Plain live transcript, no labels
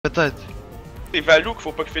peut-être. C'est Valou qu'il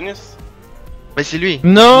faut pas qu'il finisse. Mais c'est lui.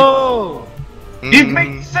 No! It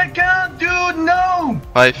makes second, dude, no!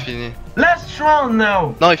 Ouais, il finit. Last round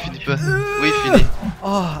now! Non, il finit pas. Oui, il finit.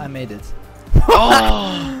 Oh, I made it.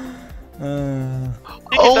 Oh! Qui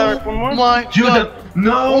est à un point de moi? My Dude, god!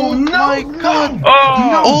 no, Oh no, my god!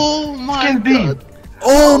 no! Oh my Can be. god!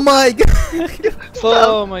 Oh my god!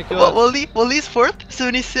 Oh my god. Well, he's fourth,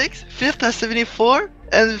 76. Fifth has 74,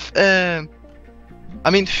 and I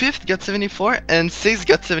mean fifth got 74, and sixth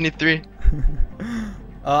got 73.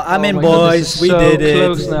 I'm Oh in, my God, boys. this is We so did it.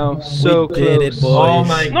 close now. So we did it, close. boys. Oh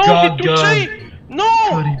my Non, god, t'es God! touché!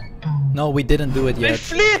 Non! No, we didn't do it Mais yet.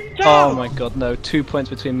 flip! Oh my god, no. 2 points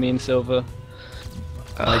between me and Silver.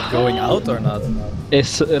 Like going out or not?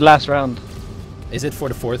 It's last round Is it for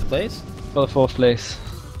the 4th place? for the 4th place.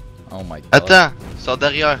 Oh my god. Attends, ils sont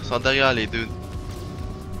derrière les dudes.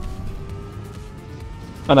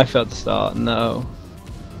 And I failed to start, no.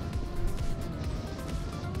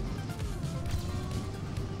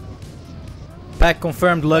 Pack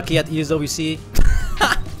confirmed lucky at ESWC.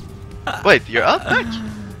 Wait, you're up, Pack?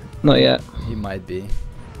 Not yet. He might be.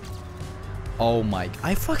 Oh my.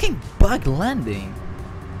 I fucking bug landing.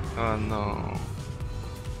 Oh no.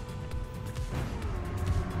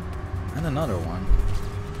 And another one.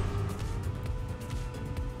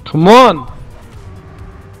 Come on!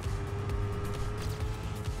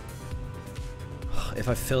 If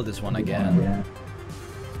I fail this one again.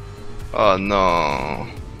 Oh no.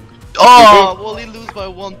 Oh, will he lose by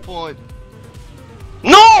 1 point?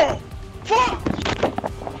 Non! Fuck!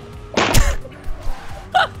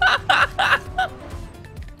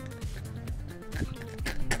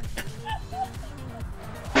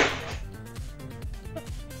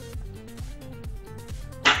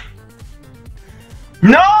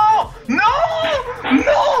 No! No!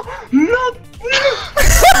 No! No!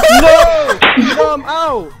 No! Come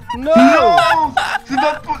out! No! No! C'est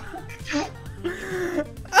pas possible!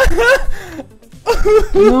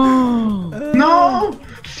 No! No!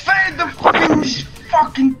 Fade the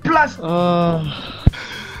fucking blast!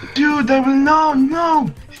 Dude, I will no!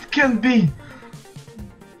 It can't be!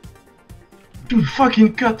 Dude,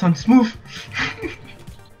 fucking cut and smooth!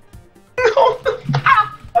 No!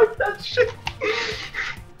 Fuck that shit!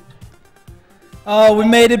 Oh, we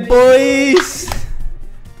made it, boys!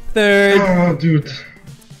 3rd. Oh, dude.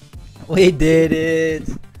 We did it.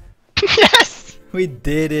 Yes! We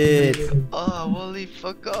did it. Oh, Wally,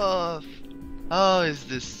 fuck off. How is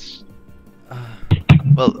this?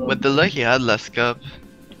 Well, with the luck he had last cup,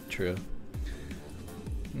 True.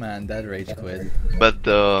 Man, that rage quit. but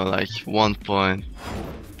like 1 point.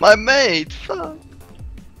 My mate, fuck.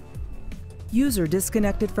 User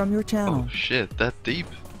disconnected from your channel. Oh shit, that deep.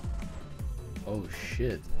 Oh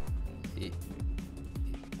shit.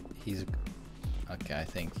 He's okay, I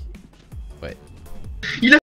think. Wait.